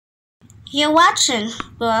You're watching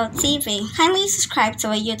World TV. Kindly subscribe to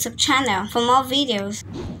our YouTube channel for more videos.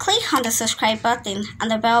 Click on the subscribe button and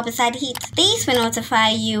the bell beside it. These will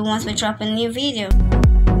notify you once we drop a new video.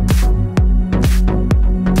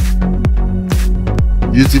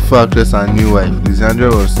 Beautiful actress and new wife Lizzy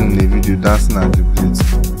Anjorin was seen in a video dancing at the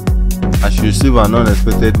plate as she received an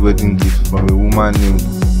unexpected wedding gift from a woman named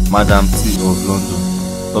Madam T of London.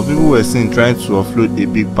 Some people were seen trying to offload a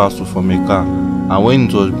big parcel from a car, and when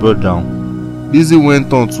it was brought down, Lizzy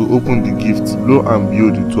went on to open the gift. Lo and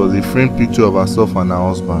behold, it was a framed picture of herself and her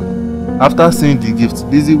husband. After seeing the gift,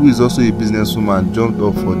 Lizzy, who is also a businesswoman, jumped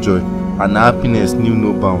up for joy, and her happiness knew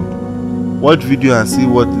no bound. Watch video and see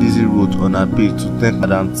what Lizzy wrote on her page to thank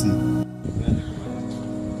Madam T.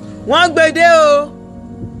 Wọ́n gbèdé o,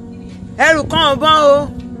 ẹrù kan ọ̀bọ̀n o,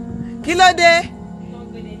 kí ló dé?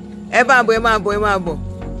 Ẹ máa bọ̀,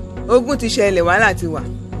 ogun ti ṣẹlẹ̀, wàhálà ti wà.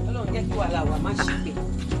 Ọlọ́run jẹ́ kí wàhálà wà, má ṣe pé.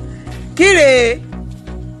 Kíre,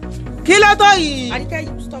 kí ló tó yìí? Àdìkẹ́,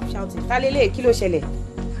 you stop shouting. Ta lélẹ̀, kí ló ṣẹlẹ̀?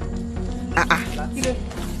 Kí ló?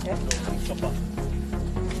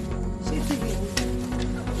 Ṣé TV?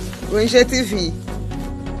 Kò ń ṣe TV.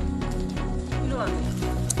 Kí ló wà ní?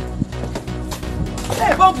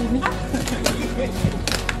 Ẹ bọ́ọ̀bù mi.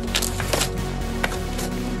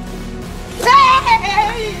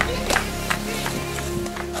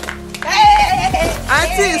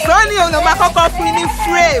 Àǹtí ìsọ́ni òun ló máa kọ́kọ́ fún ní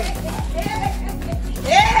frame.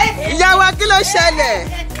 Ìyá wa kí ló ṣẹlẹ̀?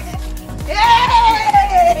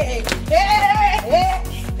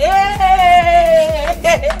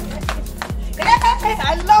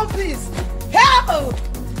 I love this.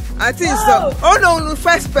 Àǹtí ìsọ́, ó lóun ní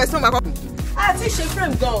first person máa kọ́kọ́. Àǹtí ṣe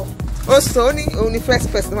frame gan. Ó sọ ó ní òun ní first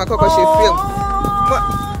person máa kọ́kọ́ ṣe frame.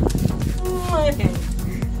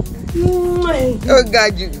 Ó ga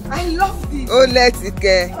jù. I love this. Ó lẹ́tì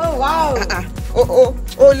kẹ́. Oh wow.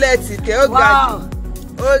 Ó lẹ́tì kẹ́, ó ga jù.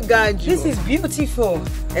 Ó ga jù. This is beautiful.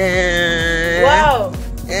 Wow.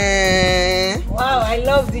 Wow, I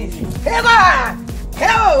love this. Eba!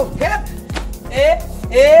 Help!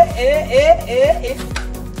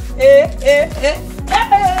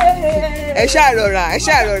 Ẹ ṣáà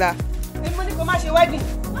rọra. Mo ní kó má ṣe wedding.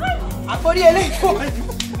 Àkórí eléyìí fún ọ.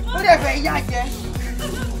 Ó dẹ̀ fẹ́ yá jẹ.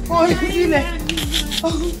 Orí sílẹ̀.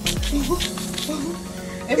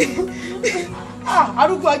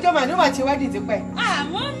 Arúgbó ọjọ́ màá ní wàá ṣe wedding ti pẹ́.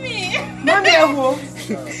 Mọ́mí. Mọ́mí ẹ wo.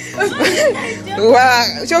 Wá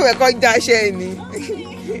ṣé òun ẹ̀kọ́ já aṣẹ́ ni?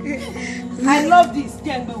 I love this.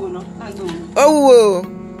 Jẹ́ ń gbé wò náà. Ó wúwo.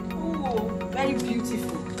 Very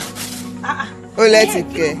beautiful. Ó lẹ́tì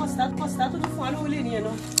kẹ́. Kọ́sítà tó ní fún wa lówó lé nìyẹn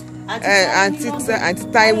náà. Àǹtí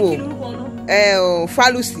Táíwò.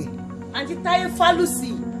 Fálùsì. Àǹtí Táyé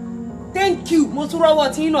Fálùsì. Thank you. Mo tún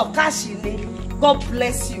rọ́wọ́ tí iná káàṣì ni. God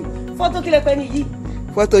bless you. Fọ́tò kílẹ̀ pẹ́ nìyí.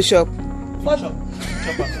 Photoshop.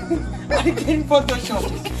 Àdìkẹ́ Photoshop.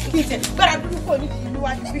 Gbára dúdú kò ní ìlú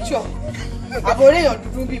wa ní picture. Àbòrè èèyàn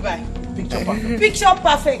dúdú bí báyìí. Picture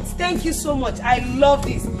perfect. Thank you so much. I love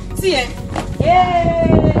this. See eh?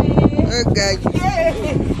 Ó ga jù.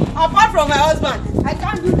 Apart from my husband, I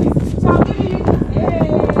can't do this. So I'm giving you.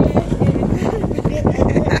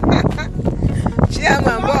 Ṣé a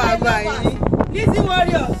máa bọ̀ wá báyìí? Lizzy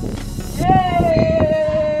warrior.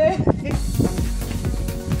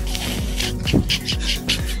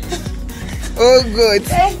 Oh good.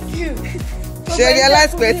 Thank you. Ṣé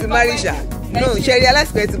realize pé ti marry ṣá? No, ṣé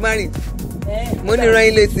realize pé ti marry? Mo ní rán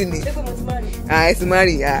ilé tí ni. Ẹ ti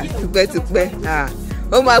marry, tipẹ́.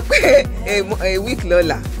 Ó máa pé a week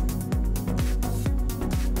lọ́la.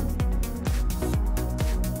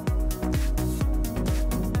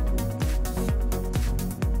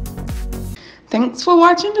 Thanks for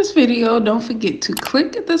watching this video. Don't forget to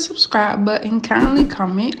click the subscribe button, kindly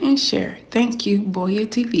comment and share. Thank you, Boya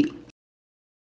TV.